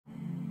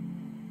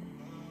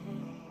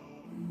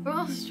We're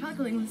all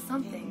struggling with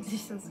something. They're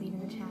so sweet in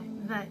the chat.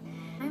 But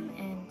I'm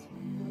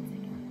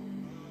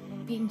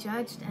being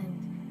judged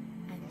and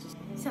just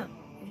so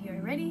if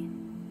you're ready,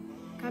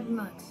 grab your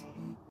mugs.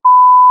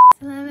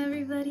 Salam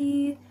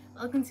everybody!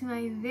 Welcome to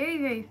my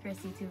very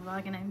first YouTube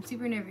vlog, and I'm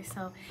super nervous,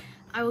 so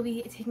I will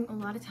be taking a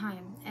lot of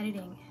time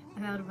editing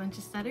about a bunch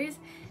of stutters.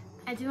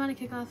 I do want to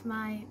kick off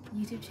my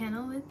YouTube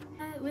channel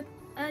with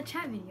a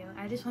chat video.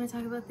 I just want to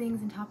talk about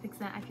things and topics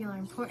that I feel are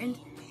important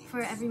for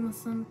every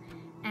Muslim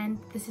and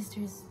the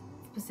sisters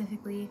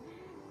specifically.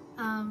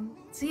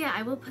 So yeah,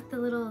 I will put the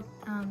little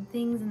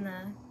things in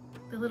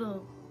the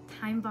little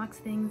time box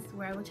things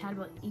where I will chat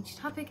about each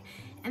topic,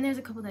 and there's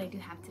a couple that I do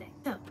have today.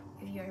 So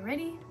if you are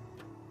ready,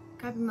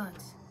 grab your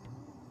mugs.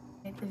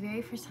 The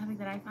very first topic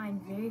that I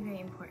find very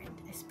important,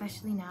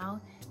 especially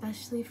now,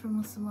 especially for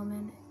Muslim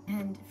women,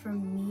 and for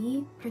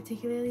me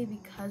particularly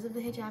because of the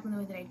hijab and the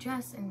way that I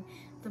dress and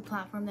the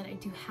platform that I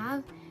do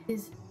have,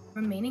 is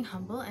remaining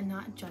humble and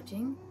not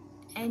judging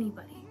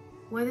anybody,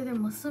 whether they're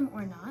Muslim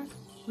or not.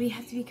 We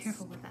have to be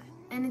careful with that.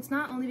 And it's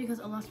not only because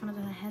Allah subhanahu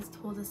wa ta'ala has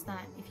told us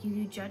that if you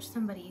do judge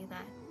somebody,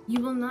 that you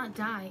will not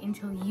die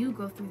until you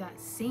go through that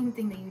same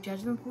thing that you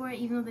judge them for,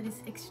 even though that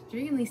is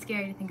extremely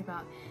scary to think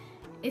about.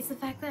 It's the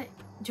fact that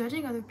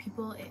judging other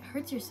people, it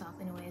hurts yourself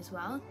in a way as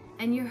well,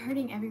 and you're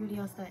hurting everybody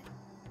else that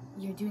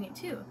you're doing it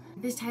too.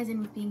 This ties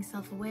in with being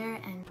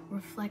self-aware and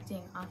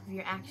reflecting off of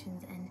your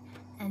actions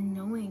and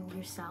knowing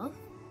yourself.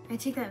 I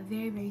take that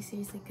very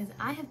seriously because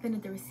I have been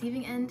at the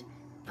receiving end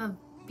of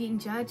being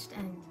judged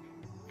and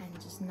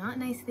just not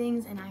nice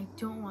things, and I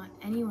don't want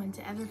anyone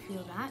to ever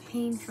feel that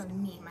pain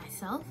from me,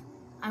 myself.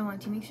 I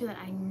want to make sure that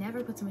I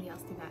never put somebody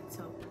else through that.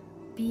 So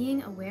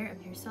being aware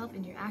of yourself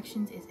and your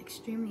actions is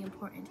extremely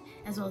important,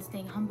 as well as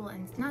staying humble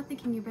and not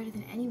thinking you're better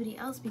than anybody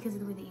else because of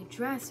the way that you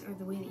dress or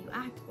the way that you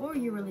act or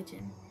your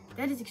religion.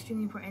 That is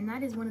extremely important, and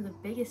that is one of the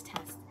biggest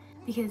tests,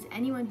 because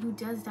anyone who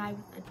does die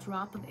with a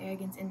drop of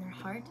arrogance in their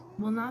heart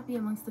will not be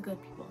amongst the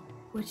good people,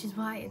 which is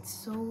why it's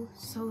so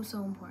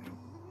important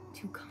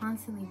to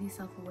constantly be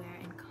self-aware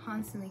and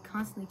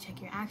constantly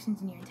check your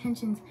actions and your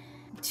intentions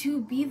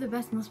to be the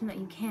best Muslim that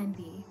you can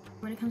be.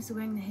 When it comes to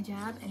wearing the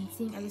hijab and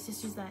seeing other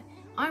sisters that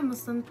are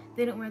Muslim,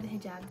 they don't wear the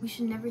hijab, we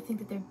should never think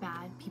that they're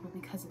bad people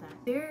because of that.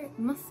 They're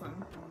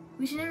Muslim.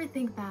 We should never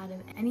think bad of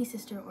any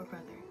sister or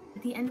brother.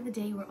 At the end of the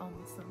day, we're all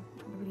Muslim.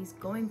 Everybody's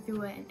going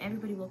through it, and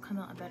everybody will come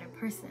out a better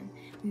person.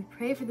 We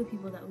pray for the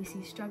people that we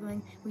see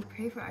struggling. We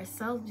pray for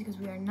ourselves because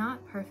we are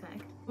not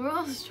perfect. We're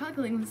all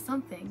struggling with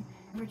something.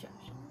 Never judge.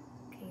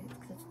 Okay,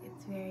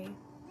 it's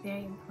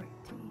very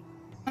important to me.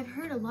 I've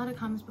heard a lot of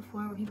comments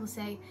before where people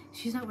say,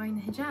 she's not wearing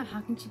the hijab,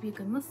 how can she be a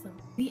good Muslim?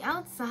 The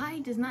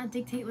outside does not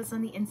dictate what's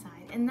on the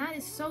inside, and that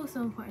is so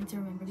important to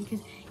remember,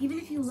 because even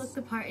if you look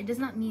the part, it does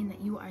not mean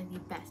that you are the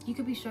best. You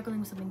could be struggling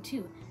with something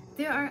too.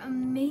 There are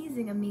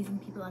amazing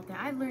people out there.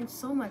 I've learned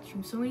so much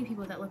from so many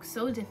people that look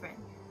so different.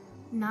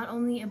 Not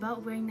only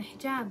about wearing the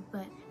hijab,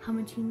 but how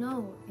much you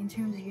know in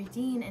terms of your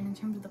deen and in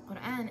terms of the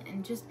Quran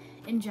and just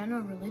in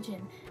general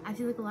religion. I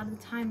feel like a lot of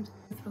the times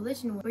with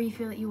religion where you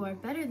feel that you are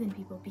better than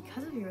people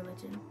because of your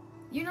religion,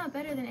 you're not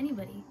better than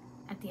anybody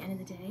at the end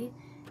of the day.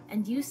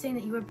 And you saying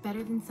that you are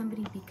better than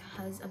somebody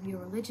because of your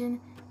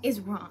religion is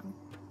wrong.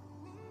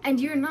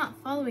 And you're not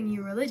following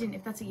your religion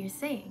if that's what you're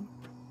saying.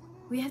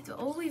 We have to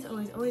always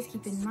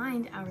keep in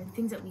mind our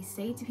things that we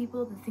say to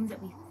people, the things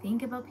that we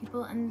think about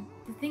people, and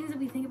the things that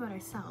we think about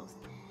ourselves.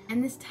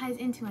 And this ties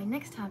into my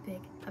next topic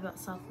about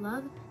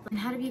self-love and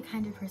how to be a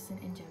kinder person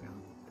in general.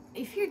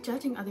 If you're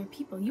judging other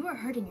people, you are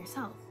hurting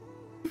yourself.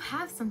 You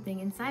have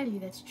something inside of you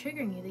that's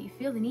triggering you that you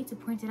feel the need to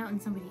point it out in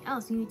somebody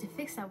else. You need to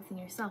fix that within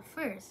yourself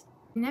first.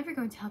 You're never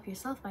going to help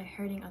yourself by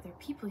hurting other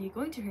people. You're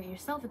going to hurt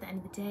yourself at the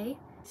end of the day.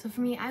 So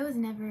for me, I've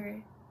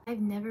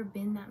never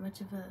been that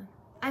much of a...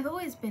 I've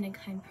always been a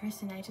kind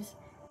person.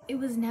 It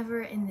was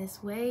never in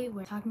this way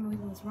where talking about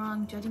people is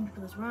wrong, judging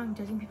people is wrong,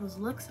 judging people's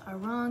looks are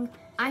wrong.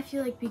 I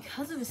feel like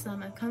because of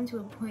Islam, I've come to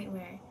a point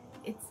where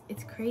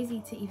it's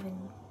crazy to even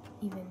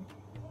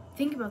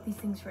think about these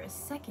things for a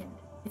second.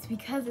 It's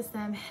because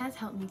Islam has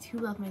helped me to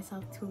love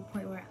myself to a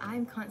point where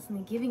I'm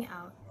constantly giving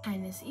out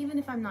kindness, even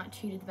if I'm not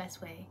treated the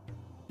best way.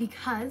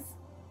 Because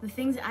the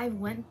things I've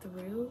went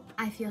through,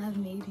 I feel have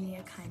made me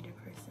a kinder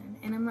person.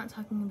 And I'm not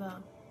talking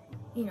about,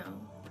 you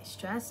know,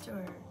 stressed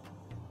or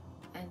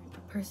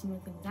a person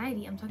with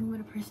anxiety. I'm talking about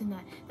a person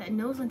that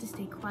knows when to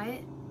stay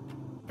quiet,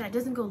 that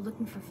doesn't go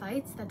looking for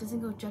fights, that doesn't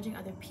go judging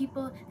other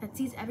people, that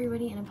sees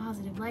everybody in a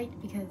positive light,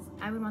 because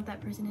I would want that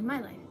person in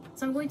my life.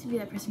 So I'm going to be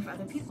that person for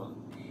other people.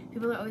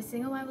 People are always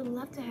saying, oh, I would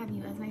love to have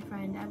you as my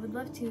friend. I would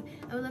love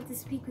to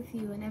speak with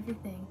you and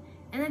everything.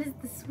 And that is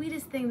the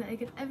sweetest thing that I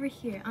could ever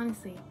hear,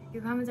 honestly.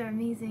 Your comments are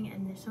amazing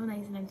and they're so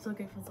nice, and I'm so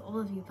grateful to all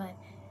of you, but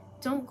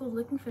don't go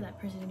looking for that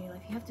person in your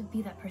life. You have to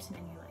be that person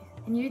in your life.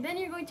 And then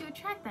you're going to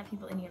attract that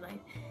people in your life.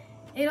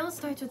 It all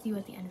starts with you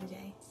at the end of the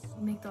day.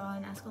 Make dua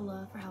and ask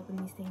Allah for help in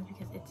these things,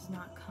 because it does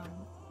not come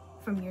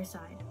from your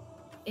side.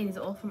 It is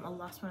all from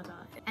Allah subhanahu wa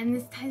ta'ala. And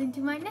this ties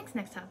into my next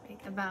topic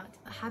about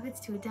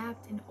habits to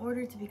adapt in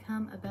order to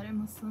become a better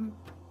Muslim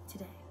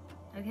today.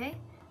 Okay?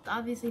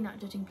 Obviously not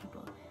judging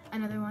people.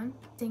 Another one,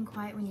 staying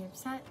quiet when you're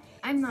upset.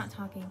 I'm not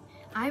talking.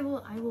 I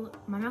will,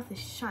 my mouth is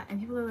shut and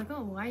people are like,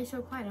 oh, why are you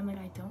so quiet? I'm like,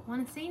 I don't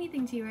want to say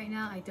anything to you right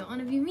now. I don't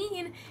want to be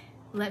mean.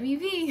 Let me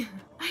be.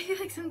 I feel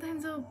like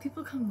sometimes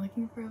people come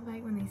looking for a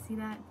fight when they see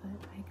that,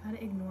 but I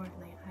gotta ignore it.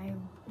 Like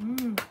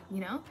you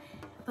know?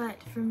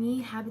 But for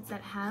me, habits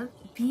that have,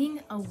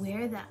 being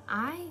aware that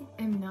I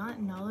am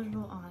not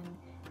knowledgeable on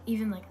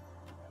even like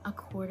a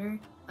quarter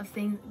of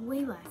things,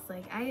 way less.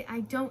 Like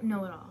I don't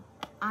know it all.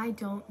 I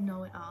don't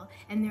know it all.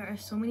 And there are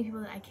so many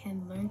people that I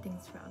can learn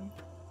things from.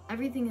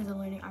 Everything is a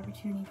learning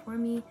opportunity for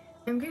me.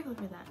 I'm grateful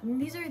for that. And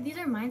these are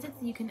mindsets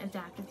that you can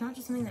adapt. It's not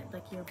just something that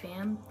like you're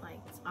banned, like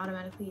it's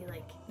automatically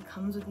like it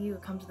comes with you,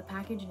 it comes with the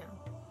package.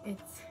 No.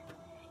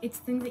 It's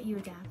things that you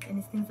adapt, and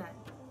it's things that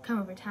come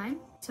over time.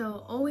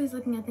 So always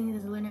looking at things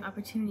as a learning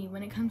opportunity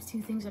when it comes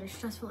to things that are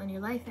stressful in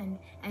your life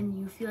and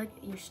you feel like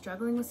you're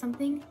struggling with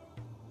something.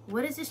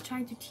 What is this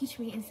trying to teach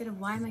me instead of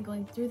why am I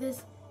going through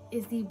this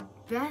is the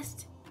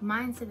best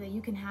mindset that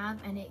you can have,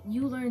 and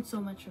you learn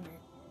so much from it.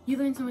 You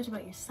learn so much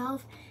about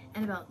yourself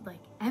and about like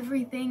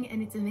everything,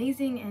 and it's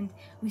amazing. And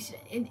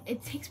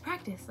it takes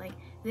practice. Like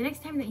the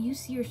next time that you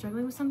see you're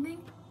struggling with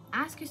something,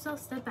 ask yourself,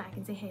 step back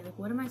and say, hey, like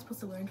what am I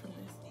supposed to learn from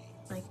this?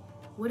 Like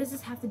what does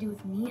this have to do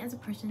with me as a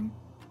person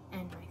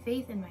and my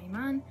faith and my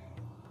iman?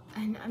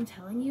 And I'm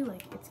telling you,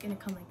 like it's gonna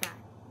come like that.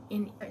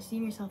 And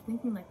seeing yourself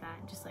thinking like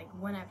that, just like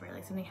whenever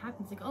like something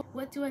happens, like, oh,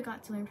 what do I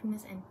got to learn from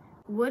this, and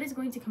what is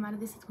going to come out of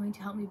this that's going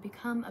to help me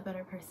become a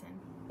better person?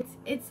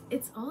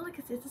 It's all like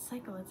it's a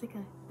cycle. It's like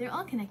they're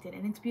all connected,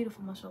 and it's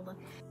beautiful, mashallah.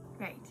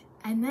 Right.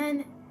 And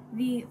then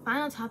the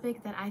final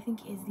topic that I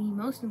think is the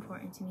most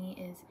important to me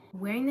is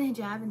wearing the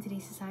hijab in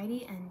today's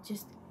society, and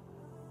just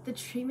the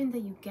treatment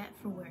that you get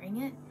for wearing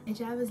it.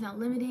 Hijab is not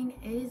limiting.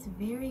 It is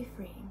very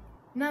freeing.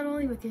 Not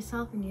only with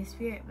yourself and your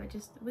spirit, but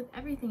just with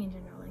everything in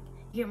general. Like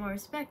you get more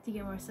respect, you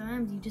get more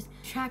salams, you just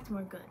attract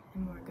more good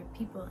and more good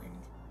people, and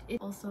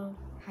it's also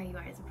how you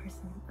are as a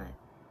person, but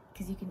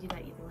because you can do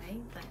that either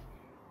way. But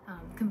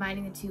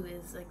combining the two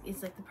is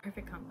like the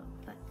perfect combo.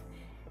 But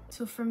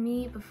so for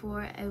me,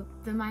 before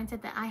the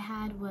mindset that I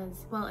had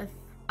was, well, if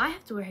I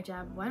have to wear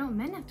hijab, why don't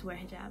men have to wear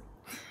hijab?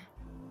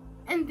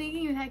 And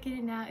thinking back at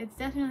it now,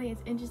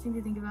 it's interesting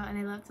to think about, and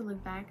I love to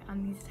look back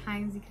on these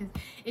times because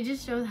it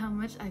just shows how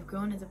much I've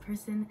grown as a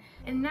person.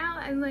 And now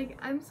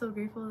I'm so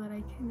grateful that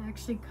I can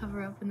actually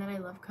cover up, and that I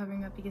love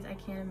covering up, because I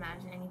can't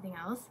imagine anything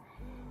else.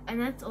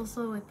 And that's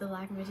also with the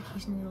lack of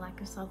education and the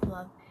lack of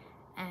self-love,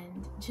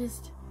 and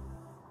just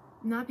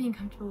not being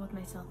comfortable with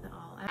myself at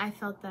all. I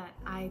felt that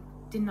I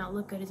did not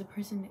look good as a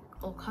person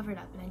all covered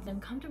up, and I'm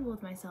comfortable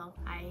with myself.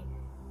 I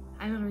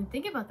don't even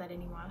think about that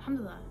anymore,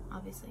 alhamdulillah,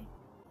 obviously.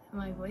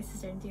 My voice is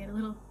starting to get a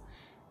little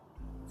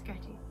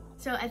scratchy.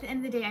 So at the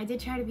end of the day, I did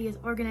try to be as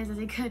organized as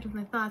I could with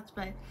my thoughts,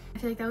 but I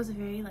feel like that was a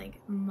very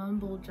like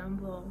mumble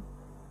jumble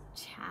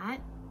chat.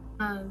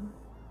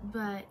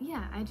 But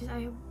yeah,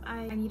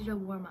 I needed a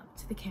warm-up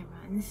to the camera,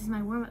 and this is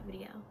my warm-up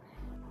video.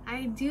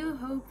 I do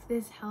hope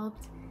this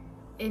helped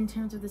in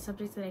terms of the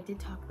subjects that I did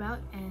talk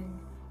about, and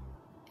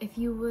if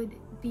you would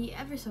be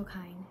ever so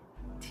kind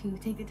to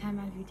take the time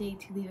out of your day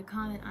to leave a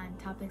comment on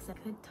topics I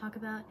could talk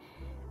about,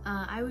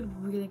 I would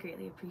really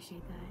greatly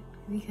appreciate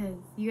that, because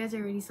you guys are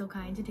already so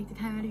kind to take the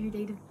time out of your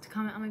day to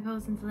comment on my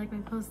posts and to like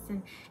my posts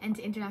and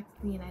to interact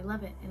with me, and I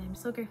love it, and I'm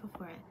so grateful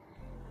for it.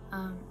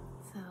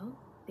 So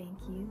thank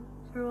you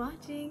for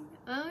watching.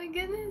 Oh my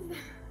goodness.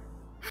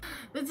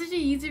 That's such a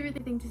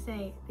YouTuber thing to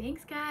say.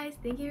 Thanks guys.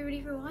 Thank you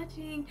everybody for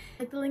watching.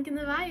 Click the link in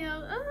the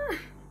bio. Ah.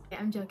 Yeah,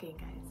 I'm joking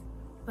guys.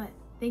 But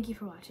thank you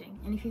for watching.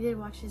 And if you did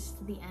watch this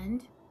to the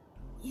end,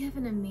 you have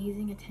an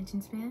amazing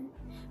attention span.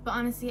 But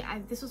honestly,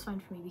 this was fun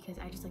for me because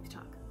I just like to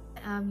talk.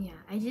 Yeah,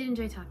 I did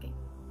enjoy talking.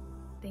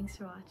 Thanks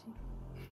for watching.